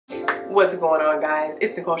What's going on, guys?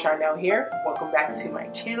 It's Nicole Charnel here. Welcome back to my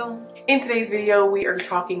channel. In today's video, we are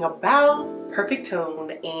talking about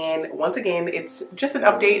Perfec-Tone, and once again, it's just an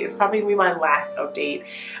update. It's probably gonna be my last update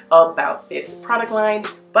about this product line,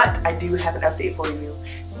 but I do have an update for you.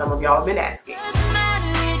 Some of y'all have been asking.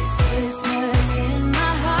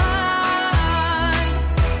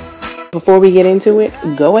 Before we get into it,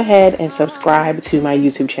 go ahead and subscribe to my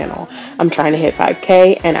YouTube channel. I'm trying to hit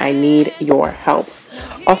 5K and I need your help.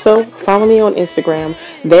 Also, follow me on Instagram.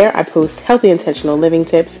 There I post healthy intentional living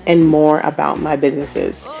tips and more about my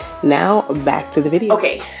businesses. Now back to the video.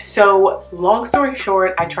 Okay, so long story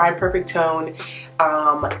short, I tried Perfec-Tone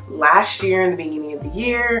last year in the beginning of the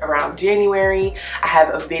year, around January. I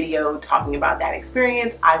have a video talking about that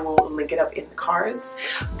experience. I will link it up in the cards.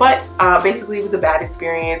 But basically it was a bad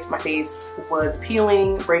experience. My face was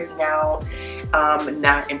peeling, breaking out,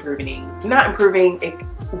 not improving,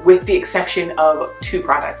 with the exception of two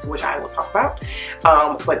products, which I will talk about.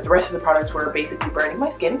 But the rest of the products were basically burning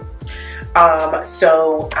my skin.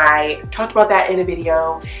 So I talked about that in a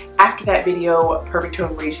video. After that video,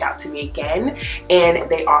 Perfec-Tone reached out to me again and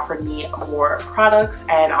they offered me more products,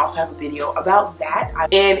 and I also have a video about that.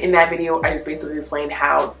 And in that video, I just basically explained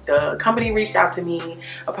how the company reached out to me,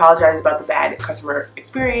 apologized about the bad customer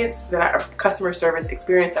service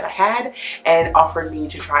experience that I had, and offered me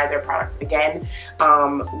to try their products again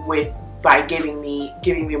by giving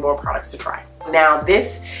me more products to try. Now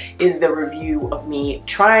this is the review of me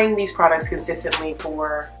trying these products consistently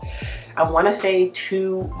for, I want to say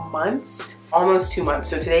 2 months, almost 2 months.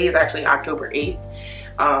 So today is actually October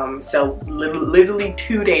 8th. So literally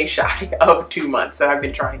 2 days shy of 2 months that I've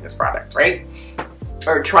been trying this product, right?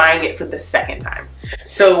 Or trying it for the second time.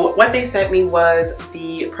 So what they sent me was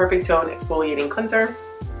the Perfec-Tone Exfoliating Cleanser,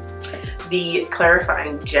 the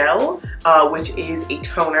Clarifying Gel, which is a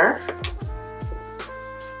toner.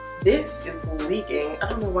 This is leaking. I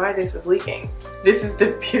don't know why this is leaking. This is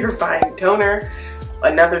the Purifying Toner,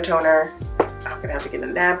 another toner. I'm gonna have to get a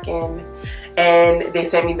napkin. And they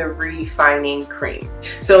sent me the Refining Cream.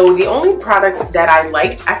 So the only product that I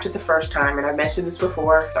liked after the first time, and I mentioned this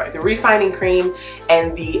before, sorry, the Refining Cream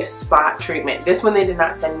and the Spot Treatment. This one they did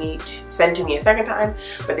not send to me a second time,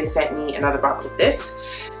 but they sent me another bottle of this.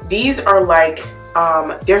 These are like,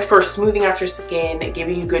 they're for smoothing out your skin,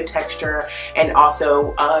 giving you good texture, and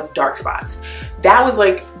also dark spots. That was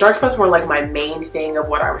like, dark spots were like my main thing of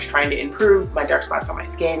what I was trying to improve, my dark spots on my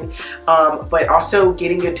skin, but also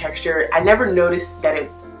getting good texture. I never noticed that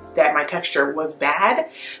my texture was bad,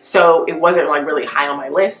 so it wasn't like really high on my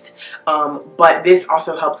list, but this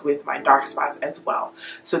also helped with my dark spots as well.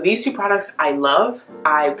 So these two products I love.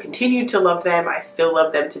 I continue to love them. I still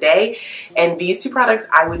love them today, and these two products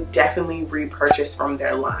I would definitely repurchase from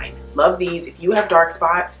their line. Love these. If you have dark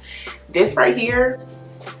spots, this right here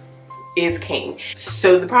is king.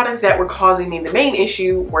 So the products that were causing me the main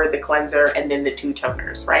issue were the cleanser and then the two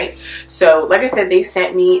toners, right? So like I said, they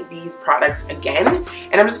sent me these products again,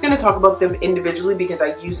 and I'm just going to talk about them individually because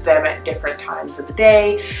I use them at different times of the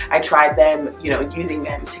day. I tried them, using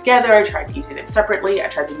them together. I tried using them separately. I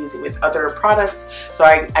tried them using with other products. So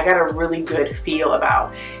I got a really good feel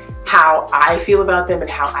about how I feel about them and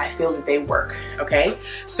how I feel that they work, okay?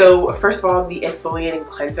 So first of all, the exfoliating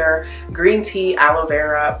cleanser, green tea, aloe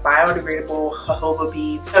vera, biodegradable jojoba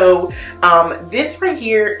beads. So this right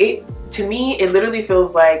here, to me, it literally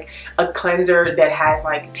feels like a cleanser that has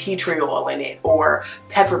like tea tree oil in it or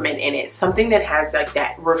peppermint in it, something that has like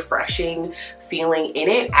that refreshing feeling in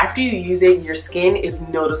it. After you use it, your skin is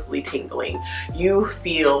noticeably tingling. You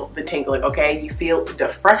feel the tingling, okay? You feel the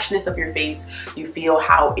freshness of your face. You feel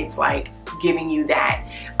how it's like giving you that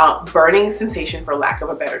burning sensation, for lack of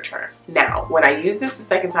a better term. Now, when I used this the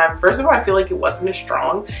second time, first of all, I feel like it wasn't as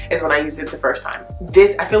strong as when I used it the first time.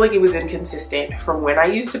 This, I feel like it was inconsistent from when I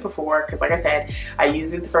used it before, because like I said, I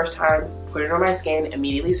used it the first time, put it on my skin,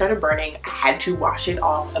 immediately started burning. I had to wash it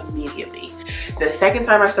off immediately. The second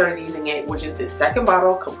time I started using it, which is the second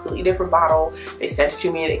bottle, completely different bottle, they sent it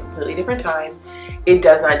to me at a completely different time, it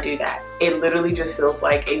does not do that. It literally just feels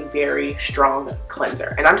like a very strong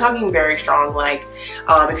cleanser. And I'm talking very strong, like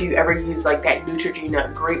if you ever use like that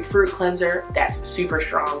Neutrogena grapefruit cleanser, that's super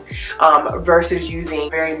strong, versus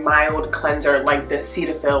using very mild cleanser like the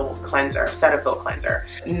Cetaphil cleanser.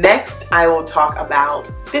 Next, I will talk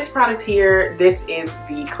about this product here. This is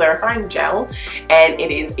the Clarifying Gel, and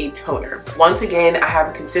it is a toner. Once again, I have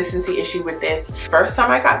a consistency issue with this. First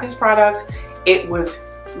time I got this product, it was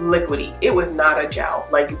liquidy. It was not a gel.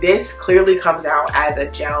 Like, this clearly comes out as a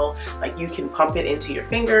gel. Like, you can pump it into your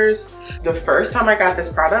fingers. The first time I got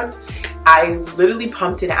this product, I literally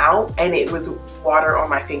pumped it out and it was water on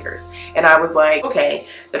my fingers. And I was like, okay,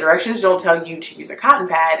 the directions don't tell you to use a cotton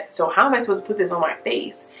pad, so how am I supposed to put this on my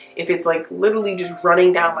face if it's like literally just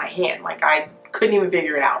running down my hand? Like, I couldn't even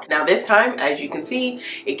figure it out. Now this time, as you can see,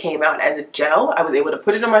 it came out as a gel. I was able to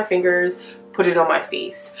put it on my fingers, put it on my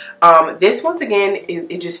face. This, once again,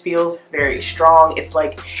 it just feels very strong. It's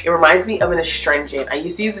like, it reminds me of an astringent. I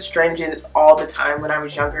used to use astringent all the time when I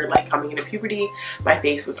was younger, like coming into puberty. My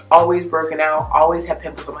face was always broken out, always had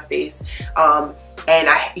pimples on my face. And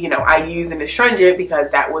I use an astringent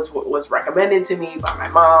because that was what was recommended to me by my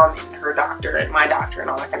mom and her doctor and my doctor and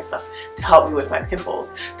all that kind of stuff, to help me with my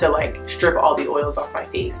pimples, to like strip all the oils off my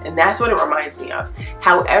face. And that's what it reminds me of.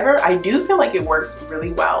 However, I do feel like it works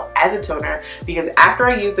really well as a toner, because after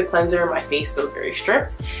I use the cleanser, my face feels very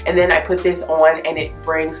stripped. And then I put this on and it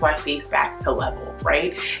brings my face back to level,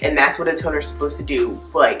 right? And that's what a toner is supposed to do,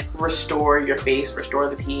 like restore your face, restore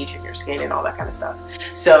the pH in your skin and all that kind of stuff.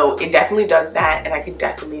 So it definitely does that, and I can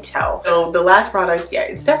definitely tell. So the last product, yeah,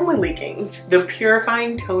 it's definitely leaking. The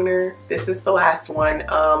purifying toner, this is the last one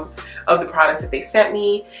of the products that they sent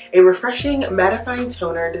me. A refreshing mattifying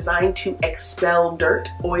toner designed to expel dirt,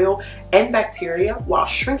 oil, and bacteria while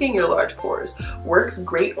shrinking your large pores. Works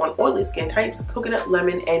great on oily skin types, coconut,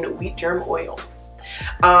 lemon, and wheat germ oil.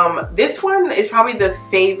 This one is probably the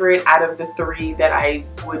favorite out of the three that I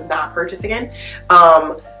would not purchase again.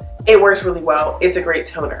 It works really well. It's a great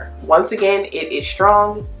toner. Once again, it is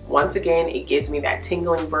strong. Once again, it gives me that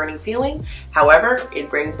tingling, burning feeling. However,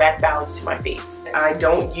 it brings back balance to my face. I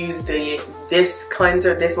don't use this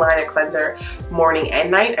line of cleanser morning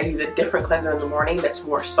and night. I use a different cleanser in the morning that's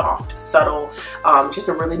more soft, subtle, just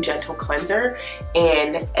a really gentle cleanser.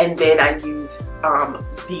 And then I use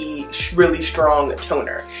the really strong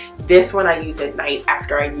toner. This one I use at night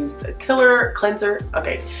after I use the killer cleanser.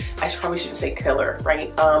 Okay, I probably shouldn't say killer,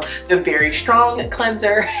 right? The very strong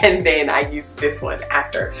cleanser, and then I use this one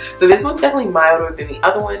after. So this one's definitely milder than the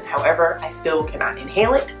other one. However, I still cannot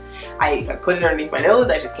inhale it. If I put it underneath my nose,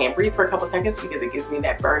 I just can't breathe for a couple seconds because it gives me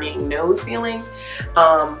that burning nose feeling.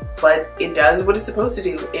 But it does what it's supposed to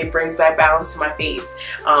do. It brings back balance to my face.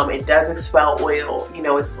 It does expel oil. You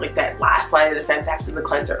know, it's like that last line of defense after the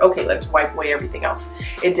cleanser. Okay, let's wipe away everything else.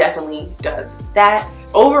 It definitely does that.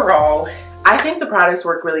 Overall, I think the products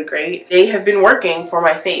work really great. They have been working for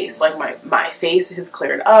my face. Like my face has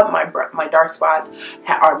cleared up. My dark spots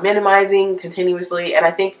are minimizing continuously. And I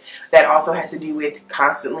think that also has to do with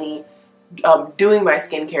constantly doing my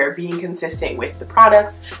skincare, being consistent with the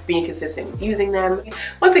products, being consistent with using them.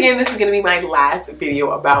 Once again, this is going to be my last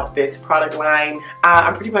video about this product line.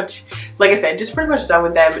 I'm pretty much, like I said, just pretty much done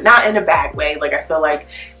with them. Not in a bad way. Like, I feel like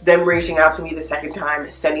them reaching out to me the second time,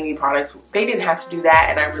 sending me products, they didn't have to do that,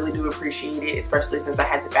 and I really do appreciate it, especially since I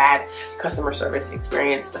had the bad customer service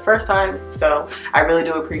experience the first time. So I really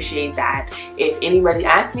do appreciate that. If anybody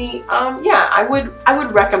asks me, yeah, I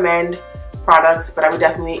would recommend products, but I would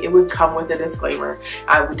definitely, it would come with a disclaimer.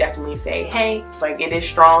 I would definitely say, hey, like, it is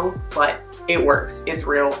strong, but it works. It's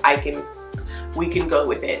real. We can go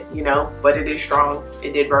with it, you know, but it is strong.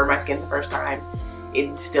 It did burn my skin the first time.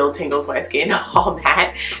 It still tingles my skin, all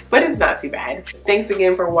that, but it's not too bad. Thanks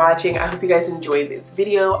again for watching. I hope you guys enjoyed this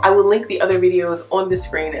video. I will link the other videos on the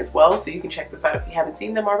screen as well, so you can check this out if you haven't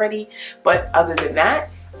seen them already. But other than that,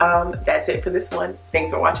 that's it for this one.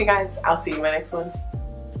 Thanks for watching, guys. I'll see you in my next one.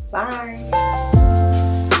 Bye.